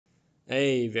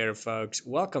Hey there folks,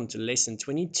 welcome to lesson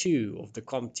 22 of the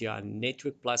CompTIA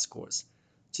Network Plus course.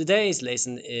 Today's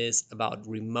lesson is about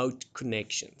remote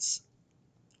connections.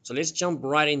 So let's jump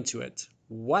right into it.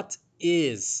 What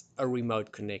is a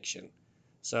remote connection?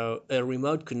 So a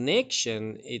remote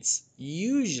connection, it's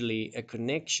usually a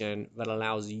connection that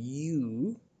allows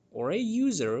you or a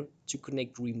user to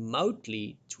connect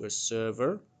remotely to a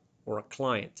server or a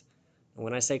client. And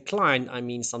when I say client, I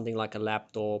mean something like a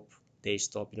laptop,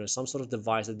 desktop, some sort of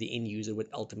device that the end user would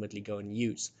ultimately go and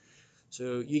use.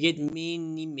 So you get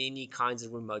many kinds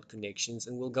of remote connections,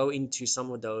 and we'll go into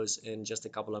some of those in just a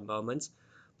couple of moments.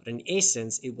 But in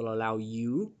essence, it will allow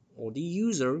you or the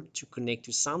user to connect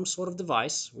to some sort of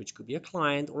device, which could be a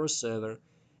client or a server,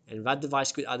 and that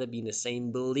device could either be in the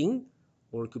same building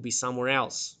or it could be somewhere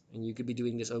else. And you could be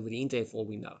doing this over the internet for all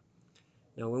we know.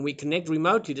 Now, when we connect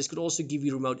remotely, this could also give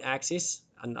you remote access,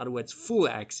 in other words, full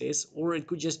access, or it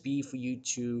could just be for you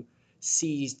to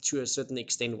see to a certain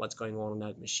extent what's going on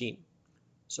that machine.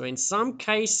 So in some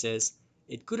cases,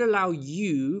 it could allow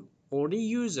you or the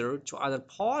user to either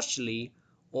partially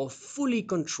or fully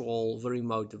control the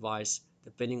remote device,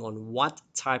 depending on what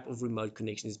type of remote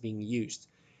connection is being used.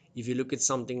 If you look at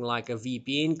something like a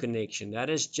VPN connection, that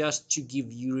is just to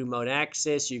give you remote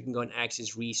access. You can go and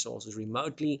access resources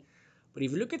remotely. But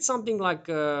if you look at something like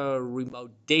a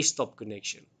remote desktop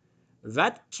connection,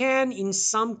 that can in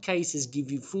some cases give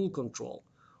you full control.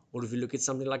 Or if you look at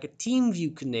something like a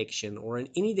TeamView connection or an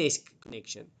AnyDesk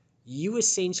connection, you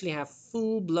essentially have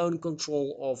full-blown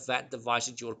control of that device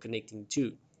that you're connecting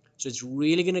to. So it's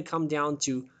really going to come down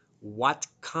to what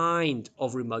kind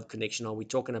of remote connection are we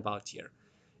talking about here.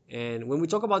 And when we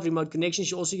talk about remote connections,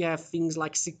 you also have things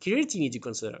like security you need to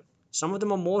consider. Some of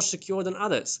them are more secure than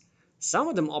others. Some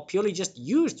of them are purely just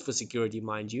used for security,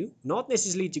 mind you, not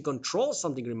necessarily to control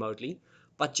something remotely,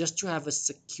 but just to have a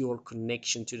secure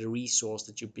connection to the resource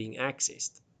that you're being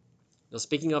accessed. Now,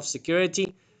 speaking of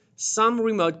security, some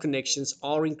remote connections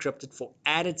are encrypted for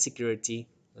added security,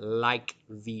 like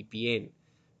VPN.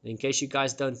 In case you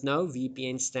guys don't know,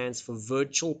 VPN stands for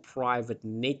Virtual Private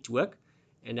Network,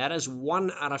 and that is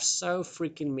one out of so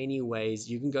freaking many ways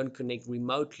you can go and connect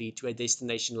remotely to a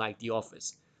destination like the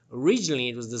office. Originally,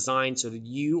 it was designed so that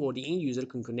you or the end user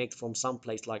can connect from some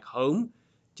place like home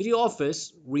to the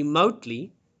office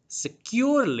remotely,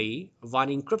 securely via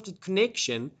an encrypted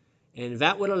connection, and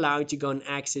that will allow you to go and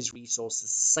access resources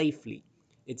safely.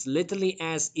 It's literally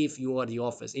as if you are at the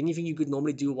office. Anything you could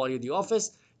normally do while you're at the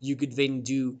office, you could then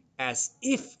do as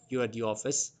if you're at the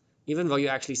office, even though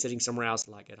you're actually sitting somewhere else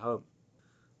like at home.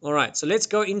 All right, so let's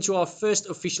go into our first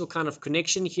official kind of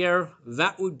connection here.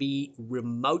 That would be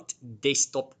remote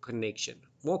desktop connection,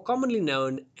 more commonly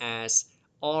known as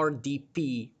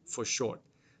RDP for short.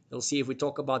 You'll see if we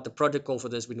talk about the protocol for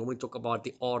this, we normally talk about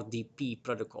the RDP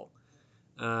protocol.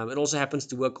 It also happens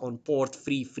to work on port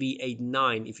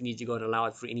 3389 if you need to go and allow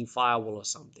it for any firewall or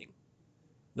something.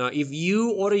 Now, if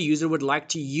you or a user would like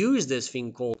to use this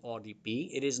thing called RDP,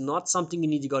 it is not something you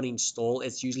need to go and install.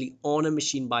 It's usually on a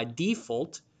machine by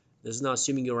default. This is now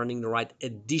assuming you're running the right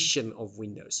edition of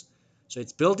Windows. So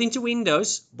it's built into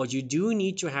Windows, but you do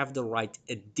need to have the right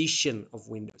edition of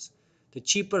Windows. The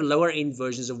cheaper, lower end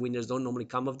versions of Windows don't normally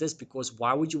come with this because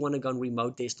why would you want to go and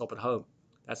remote desktop at home?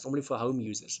 That's normally for home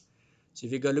users. So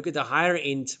if you go look at the higher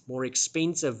end, more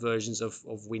expensive versions of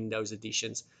Windows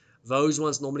editions, those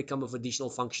ones normally come with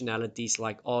additional functionalities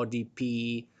like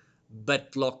RDP,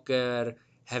 BitLocker,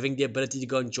 having the ability to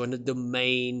go and join a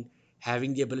domain,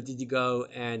 having the ability to go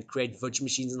and create virtual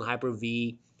machines in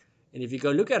Hyper-V. And if you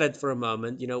go look at it for a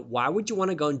moment, why would you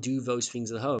want to go and do those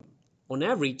things at home? On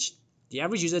average, the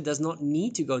average user does not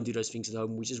need to go and do those things at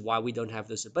home, which is why we don't have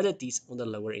those abilities on the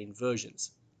lower end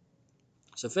versions.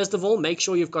 So first of all, make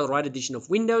sure you've got the right edition of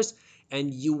Windows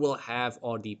and you will have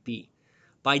RDP.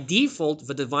 By default,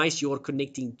 the device you're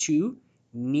connecting to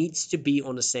needs to be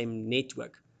on the same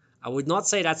network. I would not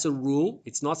say that's a rule.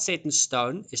 It's not set in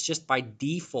stone. It's just by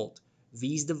default.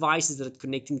 These devices that are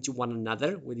connecting to one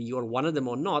another, whether you're one of them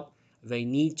or not, they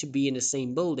need to be in the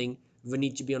same building. They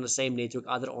need to be on the same network,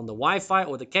 either on the Wi-Fi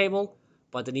or the cable,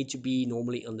 but they need to be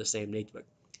normally on the same network.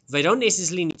 They don't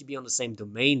necessarily need to be on the same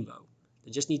domain, though.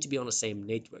 They just need to be on the same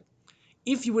network.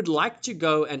 If you would like to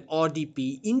go and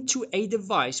RDP into a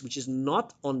device which is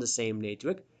not on the same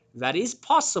network, that is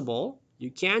possible.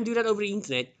 You can do that over the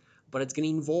internet, but it's going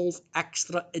to involve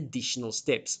extra additional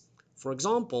steps. For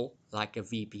example, like a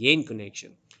VPN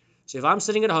connection. So if I'm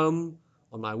sitting at home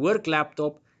on my work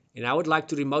laptop and I would like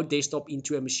to remote desktop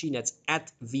into a machine that's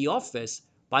at the office,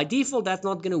 by default that's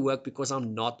not going to work because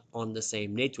I'm not on the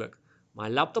same network. My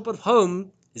laptop at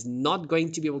home is not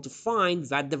going to be able to find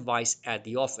that device at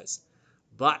the office.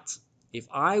 But if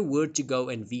I were to go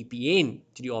and VPN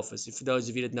to the office, if for those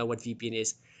of you that know what VPN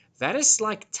is, that is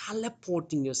like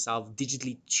teleporting yourself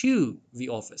digitally to the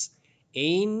office.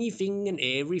 Anything and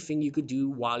everything you could do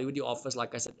while you're at the office,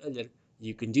 like I said earlier,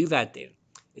 you can do that there.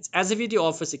 It's as if you're at the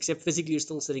office, except physically you're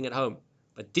still sitting at home.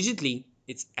 But digitally,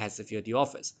 it's as if you're at the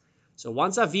office. So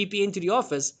once I VPN to the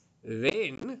office,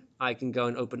 then I can go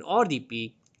and open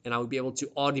RDP, and I will be able to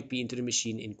RDP into the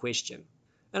machine in question.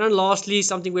 And then lastly,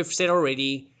 something we've said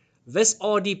already, this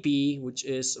RDP, which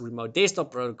is Remote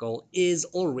Desktop Protocol, is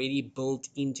already built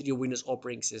into your Windows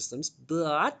operating systems,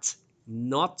 but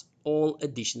not all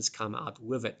editions come out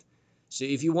with it. So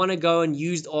if you want to go and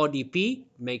use RDP,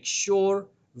 make sure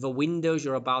the Windows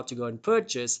you're about to go and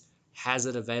purchase has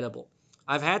it available.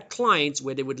 I've had clients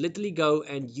where they would literally go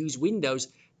and use Windows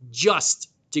just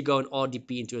to go and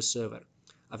RDP into a server.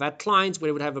 I've had clients where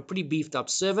they would have a pretty beefed up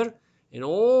server, and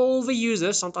all the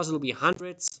users, sometimes it'll be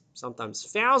hundreds, sometimes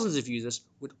thousands of users,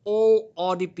 would all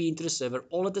RDP into the server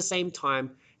all at the same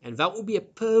time, and that will be a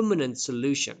permanent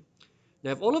solution.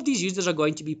 Now, if all of these users are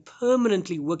going to be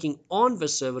permanently working on the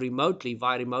server remotely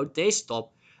via remote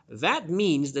desktop, that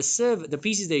means the server, the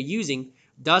PCs they're using,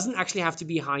 doesn't actually have to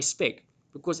be high spec,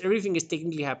 because everything is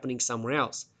technically happening somewhere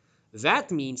else.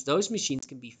 That means those machines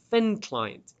can be thin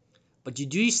client, but you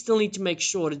do still need to make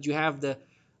sure that you have the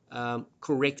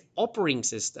correct operating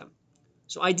system.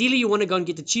 So ideally, you want to go and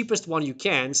get the cheapest one you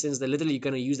can, since they're literally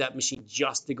going to use that machine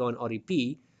just to go on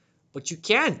RDP. But you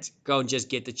can't go and just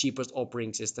get the cheapest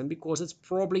operating system, because it's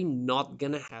probably not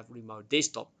going to have remote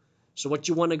desktop. So what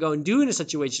you want to go and do in a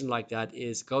situation like that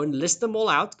is go and list them all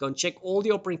out, go and check all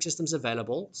the operating systems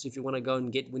available. So if you want to go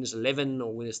and get Windows 11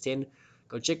 or Windows 10,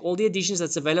 go check all the editions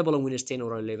that's available on Windows 10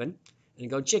 or 11, and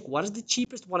go check what is the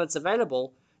cheapest one that's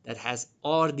available that has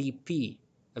RDP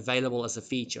available as a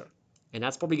feature. And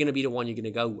that's probably going to be the one you're going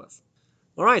to go with.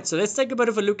 All right, so let's take a bit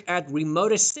of a look at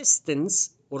remote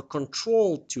assistance or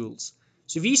control tools.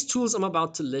 So these tools I'm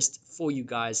about to list for you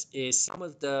guys is some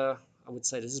of the, I would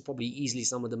say this is probably easily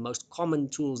some of the most common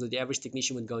tools that the average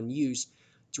technician would go and use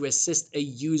to assist a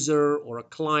user or a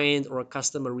client or a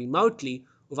customer remotely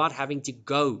without having to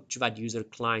go to that user,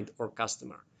 client, or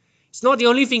customer. It's not the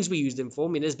only things we use them for.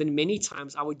 I mean, there's been many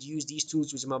times I would use these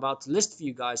tools, which I'm about to list for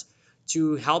you guys,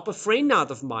 to help a friend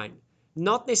out of mine.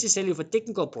 Not necessarily with a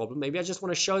technical problem. Maybe I just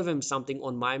want to show them something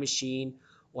on my machine,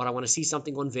 or I want to see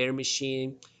something on their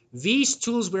machine. These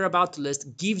tools we're about to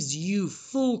list gives you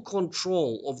full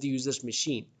control of the user's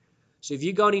machine. So if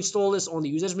you go and install this on the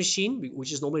user's machine,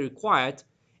 which is normally required,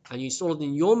 and you install it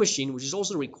in your machine, which is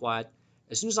also required,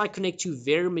 as soon as I connect to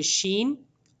their machine,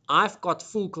 I've got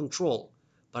full control.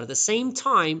 But at the same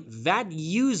time, that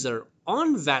user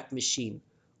on that machine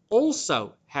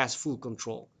also has full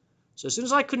control. So as soon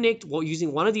as I connect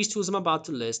using one of these tools I'm about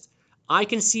to list, I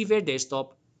can see their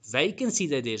desktop, they can see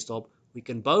their desktop, we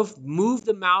can both move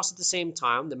the mouse at the same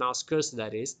time, the mouse cursor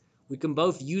that is, we can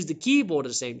both use the keyboard at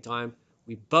the same time,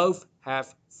 we both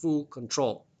have full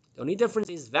control. The only difference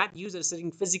is that user is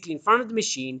sitting physically in front of the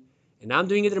machine, and I'm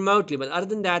doing it remotely, but other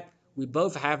than that, we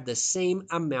both have the same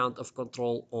amount of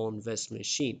control on this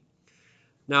machine.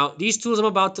 Now, these tools I'm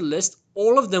about to list,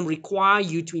 all of them require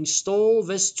you to install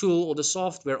this tool or the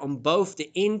software on both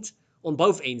ends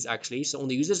actually, so on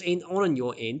the user's end or on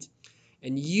your end.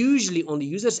 And usually on the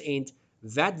user's end,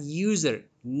 that user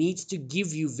needs to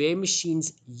give you their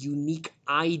machine's unique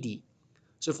ID.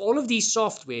 So for all of these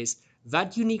softwares,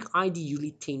 that unique ID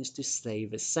usually tends to stay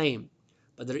the same.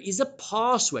 But there is a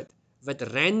password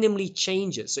that randomly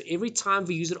changes. So every time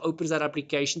the user opens that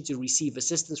application to receive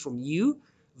assistance from you,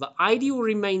 the ID will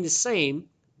remain the same,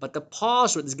 but the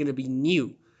password is going to be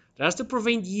new. That's to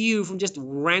prevent you from just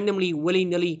randomly,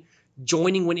 willy-nilly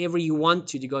joining whenever you want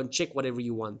to go and check whatever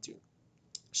you want to.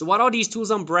 So what are these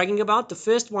tools I'm bragging about? The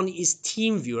first one is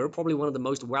TeamViewer, probably one of the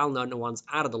most well-known ones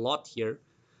out of the lot here.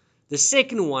 The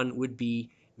second one would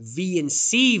be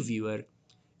VNC Viewer.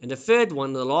 And the third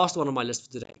one, the last one on my list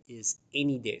for today, is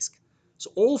AnyDesk.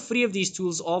 So all three of these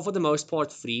tools are for the most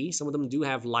part free. Some of them do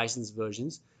have licensed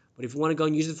versions. But if you want to go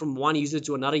and use it from one user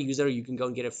to another user, you can go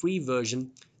and get a free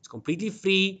version. It's completely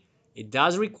free. It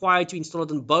does require you to install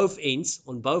it on both ends,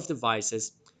 on both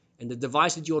devices. And the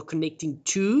device that you're connecting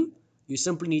to, you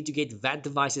simply need to get that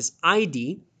device's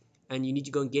ID, and you need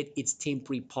to go and get its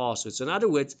temporary password. So in other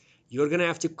words, you're going to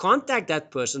have to contact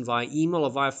that person via email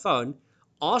or via phone,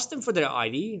 ask them for their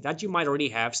ID, that you might already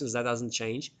have since that doesn't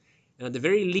change. And at the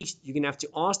very least, you're going to have to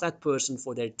ask that person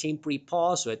for their temporary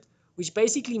password, which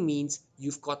basically means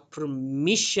you've got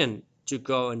permission to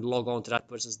go and log on to that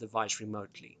person's device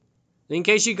remotely. In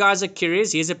case you guys are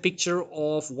curious, here's a picture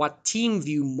of what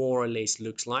TeamViewer more or less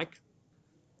looks like.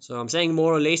 So I'm saying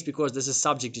more or less because this is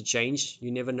subject to change.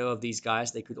 You never know of these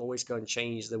guys. They could always go and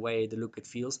change the way the look it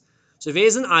feels. So if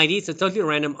there's an ID, it's a totally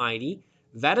random ID.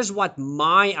 That is what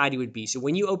my ID would be. So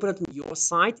when you open it on your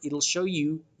site, it'll show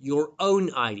you your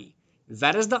own ID.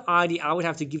 That is the ID I would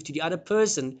have to give to the other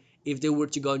person if they were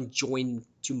to go and join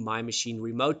to my machine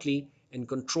remotely and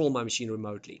control my machine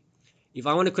remotely. If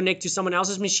I want to connect to someone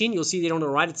else's machine, you'll see there on the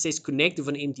right it says connect with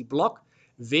an empty block.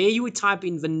 There you would type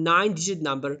in the 9-digit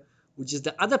number, which is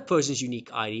the other person's unique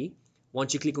ID.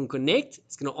 Once you click on connect,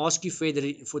 it's going to ask you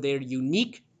for their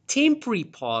unique temporary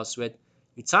password.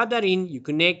 You type that in, you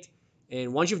connect,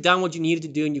 and once you've done what you needed to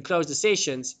do and you close the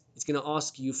sessions, it's going to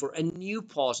ask you for a new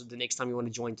password the next time you want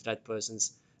to join to that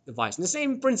person's device. And the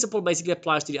same principle basically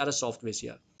applies to the other softwares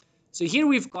here. So here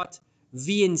we've got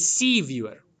VNC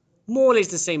Viewer, more or less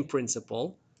the same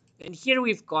principle. And here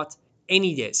we've got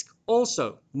AnyDesk,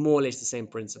 also more or less the same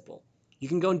principle. You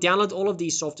can go and download all of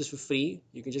these softwares for free.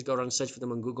 You can just go around and search for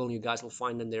them on Google and you guys will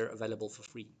find them there available for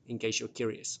free in case you're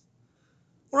curious.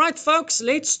 All right, folks,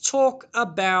 let's talk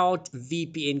about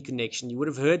VPN connection. You would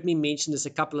have heard me mention this a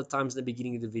couple of times in the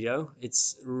beginning of the video.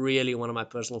 It's really one of my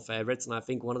personal favorites, and I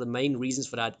think one of the main reasons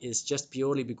for that is just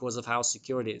purely because of how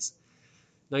secure it is.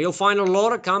 Now, you'll find a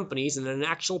lot of companies in an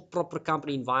actual proper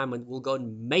company environment will go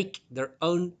and make their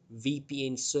own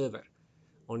VPN server.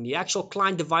 On the actual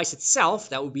client device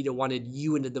itself, that would be the one that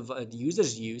you and the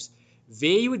users use,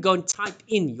 there you would go and type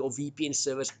in your VPN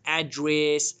server's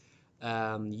address,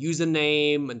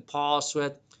 username and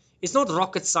password. It's not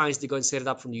rocket science to go and set it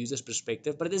up from the user's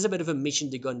perspective, but it is a bit of a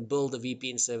mission to go and build a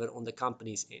VPN server on the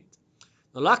company's end.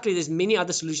 Now, luckily, there's many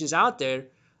other solutions out there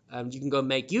you can go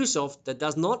make use of that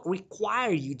does not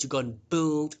require you to go and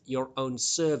build your own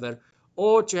server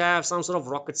or to have some sort of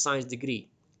rocket science degree.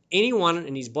 Anyone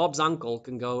and his Bob's uncle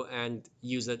can go and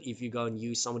use it if you go and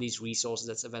use some of these resources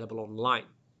that's available online.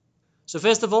 So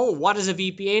first of all, what is a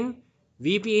VPN?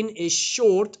 VPN is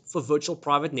short for virtual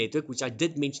private network, which I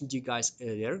did mention to you guys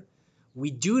earlier.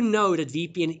 We do know that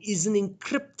VPN is an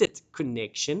encrypted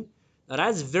connection. Now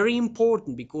that's very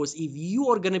important because if you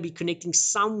are going to be connecting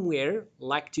somewhere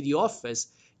like to the office,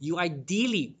 you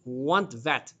ideally want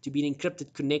that to be an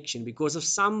encrypted connection because if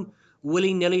some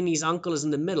willy-nilly and his uncle is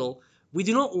in the middle, we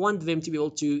do not want them to be able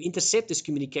to intercept this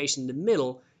communication in the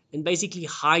middle and basically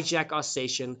hijack our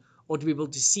session or to be able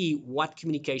to see what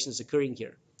communication is occurring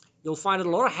here. You'll find that a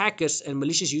lot of hackers and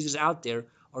malicious users out there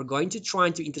are going to try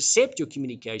to intercept your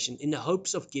communication in the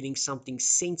hopes of getting something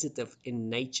sensitive in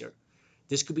nature.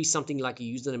 This could be something like a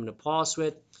username and a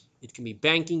password. It can be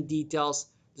banking details.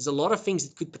 There's a lot of things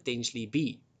it could potentially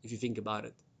be if you think about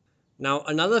it. Now,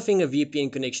 another thing a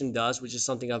VPN connection does, which is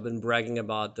something I've been bragging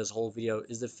about this whole video,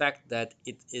 is the fact that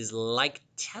it is like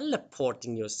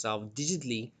teleporting yourself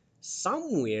digitally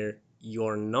somewhere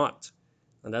you're not.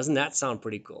 And doesn't that sound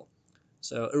pretty cool?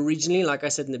 So originally, like I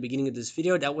said in the beginning of this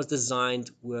video, that was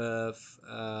designed with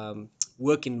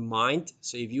work in mind.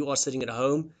 So if you are sitting at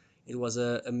home, it was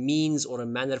a means or a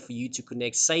manner for you to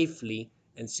connect safely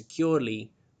and securely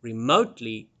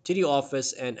remotely to the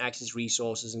office and access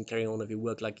resources and carry on with your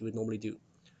work like you would normally do.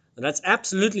 And that's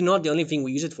absolutely not the only thing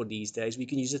we use it for these days. We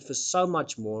can use it for so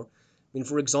much more. I mean,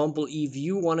 for example, if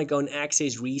you want to go and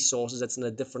access resources that's in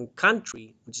a different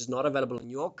country, which is not available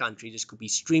in your country, this could be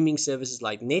streaming services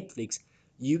like Netflix,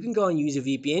 you can go and use a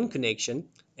VPN connection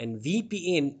and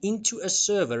VPN into a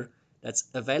server that's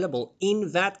available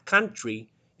in that country.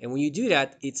 And when you do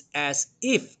that, it's as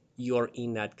if you're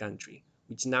in that country,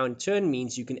 which now in turn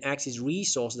means you can access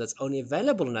resources that's only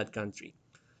available in that country.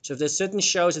 So if there's certain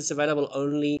shows that's available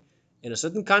only in a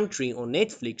certain country on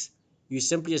Netflix, you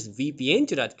simply just VPN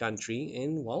to that country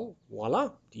and, well, voila,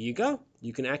 there you go.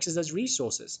 You can access those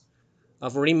resources.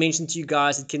 I've already mentioned to you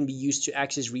guys it can be used to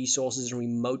access resources in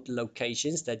remote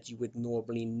locations that you would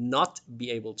normally not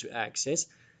be able to access.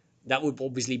 That would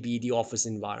obviously be the office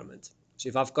environment. So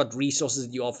if I've got resources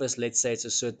at the office, let's say it's a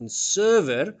certain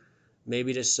server,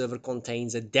 maybe the server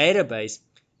contains a database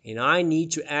and I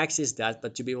need to access that,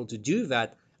 but to be able to do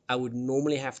that, I would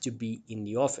normally have to be in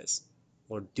the office.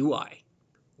 Or do I?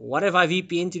 What if I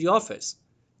VPN to the office?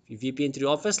 If you VPN to the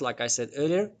office, like I said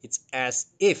earlier, it's as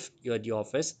if you're at the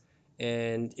office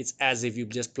and it's as if you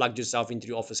just plugged yourself into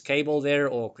the office cable there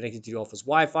or connected to the office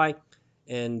Wi-Fi.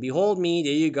 And behold me,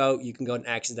 there you go. You can go and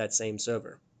access that same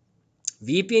server.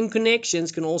 VPN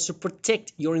connections can also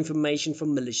protect your information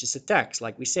from malicious attacks,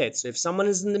 like we said. So if someone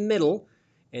is in the middle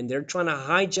and they're trying to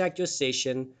hijack your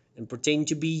session and pretend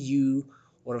to be you,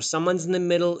 or if someone's in the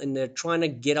middle and they're trying to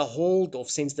get a hold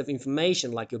of sensitive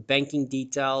information like your banking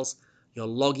details, your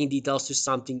login details to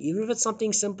something, even if it's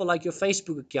something simple like your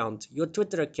Facebook account, your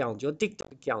Twitter account, your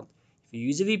TikTok account, if you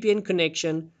use a VPN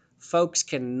connection, folks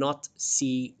cannot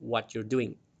see what you're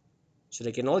doing. So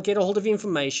they cannot get a hold of your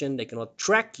information, they cannot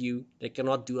track you, they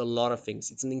cannot do a lot of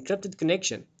things. It's an encrypted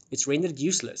connection. It's rendered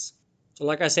useless. So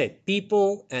like I said,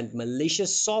 people and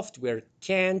malicious software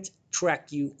can't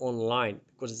track you online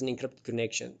because it's an encrypted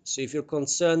connection. So if you're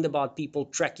concerned about people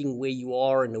tracking where you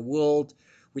are in the world,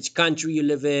 which country you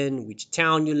live in, which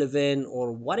town you live in,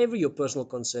 or whatever your personal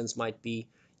concerns might be,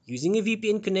 using a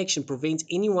VPN connection prevents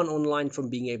anyone online from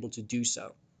being able to do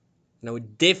so. And I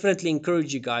would definitely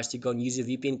encourage you guys to go and use a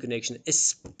VPN connection,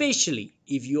 especially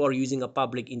if you are using a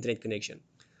public internet connection.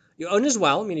 Your own as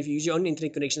well. I mean, if you use your own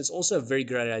internet connection, it's also a very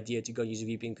great idea to go use a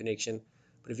VPN connection.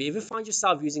 But if you ever find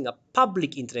yourself using a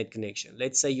public internet connection,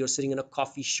 let's say you're sitting in a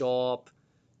coffee shop,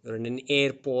 you're in an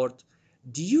airport,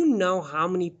 do you know how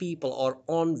many people are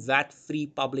on that free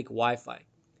public Wi-Fi?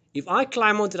 If I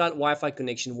climb onto that Wi-Fi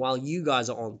connection while you guys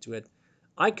are onto it,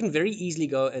 I can very easily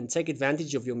go and take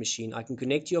advantage of your machine. I can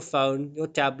connect to your phone, your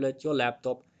tablet, your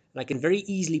laptop, and I can very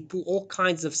easily pull all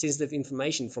kinds of sensitive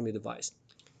information from your device.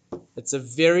 It's a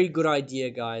very good idea,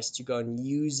 guys, to go and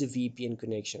use a VPN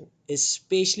connection,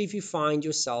 especially if you find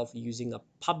yourself using a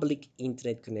public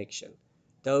internet connection.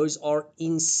 Those are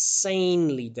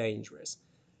insanely dangerous.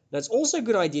 Now, it's also a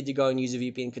good idea to go and use a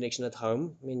VPN connection at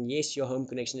home. I mean, yes, your home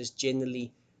connection is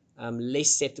generally less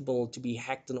susceptible to be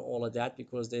hacked and all of that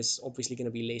because there's obviously going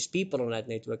to be less people on that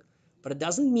network. But it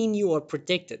doesn't mean you are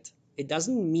protected. It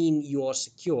doesn't mean you are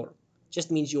secure. It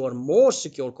just means you are more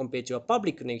secure compared to a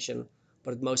public connection,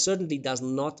 but it most certainly does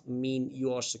not mean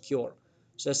you are secure.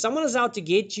 So if someone is out to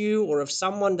get you, or if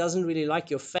someone doesn't really like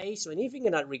your face or anything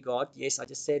in that regard, yes, I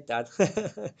just said that,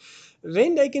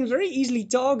 then they can very easily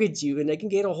target you and they can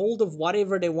get a hold of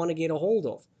whatever they want to get a hold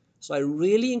of. So I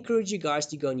really encourage you guys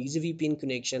to go and use a VPN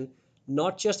connection,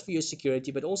 not just for your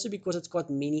security, but also because it's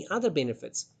got many other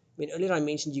benefits. I mean, earlier I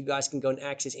mentioned you guys can go and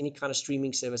access any kind of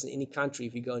streaming service in any country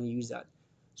if you go and use that.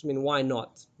 So I mean, why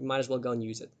not? You might as well go and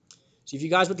use it. So if you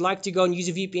guys would like to go and use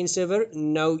a VPN server,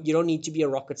 no, you don't need to be a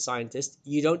rocket scientist.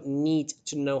 You don't need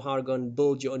to know how to go and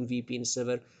build your own VPN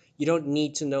server. You don't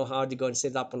need to know how to go and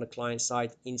set it up on the client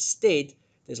side. Instead,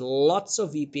 there's lots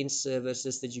of VPN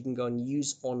services that you can go and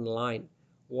use online.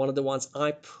 One of the ones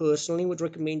I personally would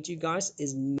recommend to you guys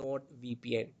is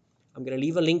NordVPN. I'm going to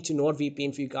leave a link to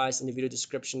NordVPN for you guys in the video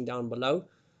description down below.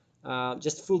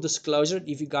 Just full disclosure,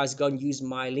 if you guys go and use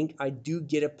my link, I do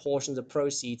get a portion of the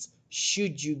proceeds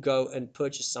should you go and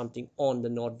purchase something on the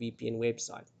NordVPN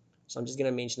website. So I'm just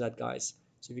going to mention that, guys.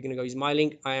 So if you're going to go use my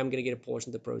link, I am going to get a portion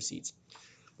of the proceeds.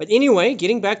 But anyway,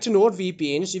 getting back to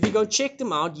NordVPN, so if you go check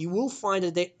them out, you will find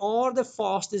that they are the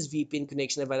fastest VPN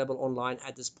connection available online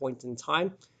at this point in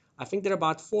time. I think they're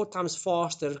about 4 times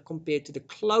faster compared to the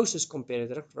closest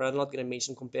competitor. I'm not going to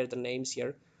mention competitor names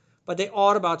here, but they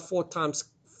are about 4 times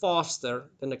faster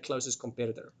than the closest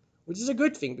competitor, which is a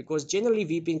good thing because generally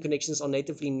VPN connections are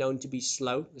natively known to be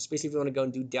slow, especially if you want to go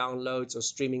and do downloads or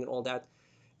streaming and all that.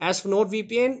 As for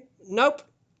NordVPN, nope.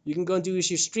 You can go and do your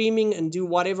streaming and do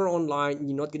whatever online.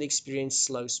 You're not going to experience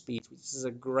slow speed, which is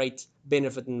a great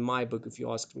benefit in my book, if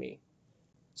you ask me.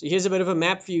 So here's a bit of a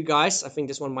map for you guys. I think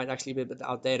this one might actually be a bit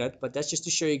outdated, but that's just to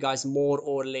show you guys more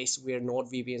or less where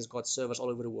NordVPN's got servers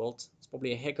all over the world. It's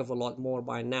probably a heck of a lot more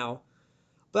by now.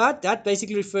 But that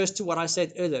basically refers to what I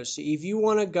said earlier. So if you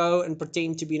want to go and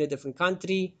pretend to be in a different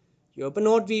country, you open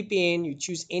NordVPN, you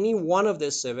choose any one of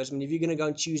those servers. I mean, if you're going to go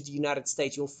and choose the United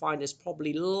States, you'll find there's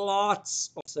probably lots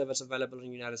of servers available in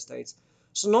the United States.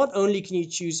 So not only can you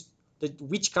choose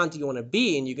which country you want to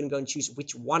be in, you can go and choose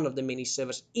which one of the many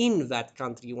servers in that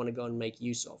country you want to go and make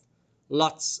use of.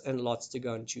 Lots and lots to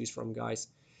go and choose from, guys.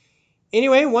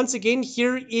 Anyway, once again,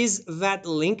 here is that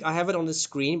link. I have it on the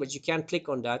screen, but you can't click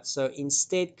on that. So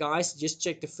instead, guys, just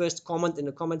check the first comment in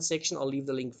the comment section. I'll leave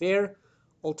the link there.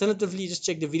 Alternatively, just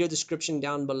check the video description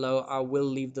down below. I will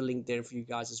leave the link there for you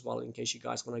guys as well in case you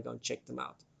guys want to go and check them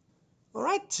out. All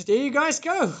right, there you guys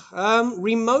go.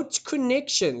 Remote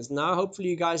connections. Now, hopefully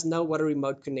you guys know what a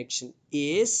remote connection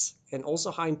is and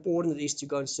also how important it is to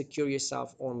go and secure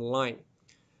yourself online.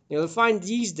 You'll find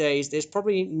these days there's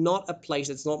probably not a place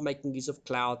that's not making use of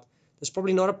cloud. There's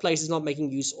probably not a place that's not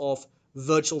making use of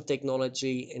virtual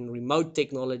technology and remote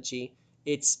technology.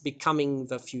 It's becoming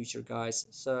the future, guys.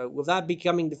 So with that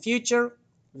becoming the future,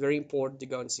 very important to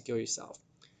go and secure yourself.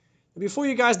 Before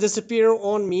you guys disappear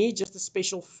on me, just a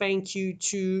special thank you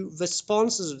to the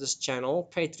sponsors of this channel,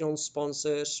 Patreon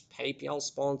sponsors, PayPal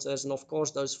sponsors, and of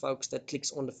course those folks that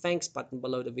clicks on the thanks button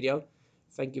below the video.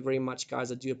 Thank you very much,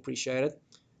 guys. I do appreciate it.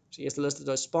 So here's the list of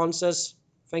those sponsors.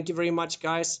 Thank you very much,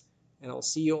 guys, and I'll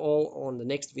see you all on the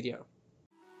next video.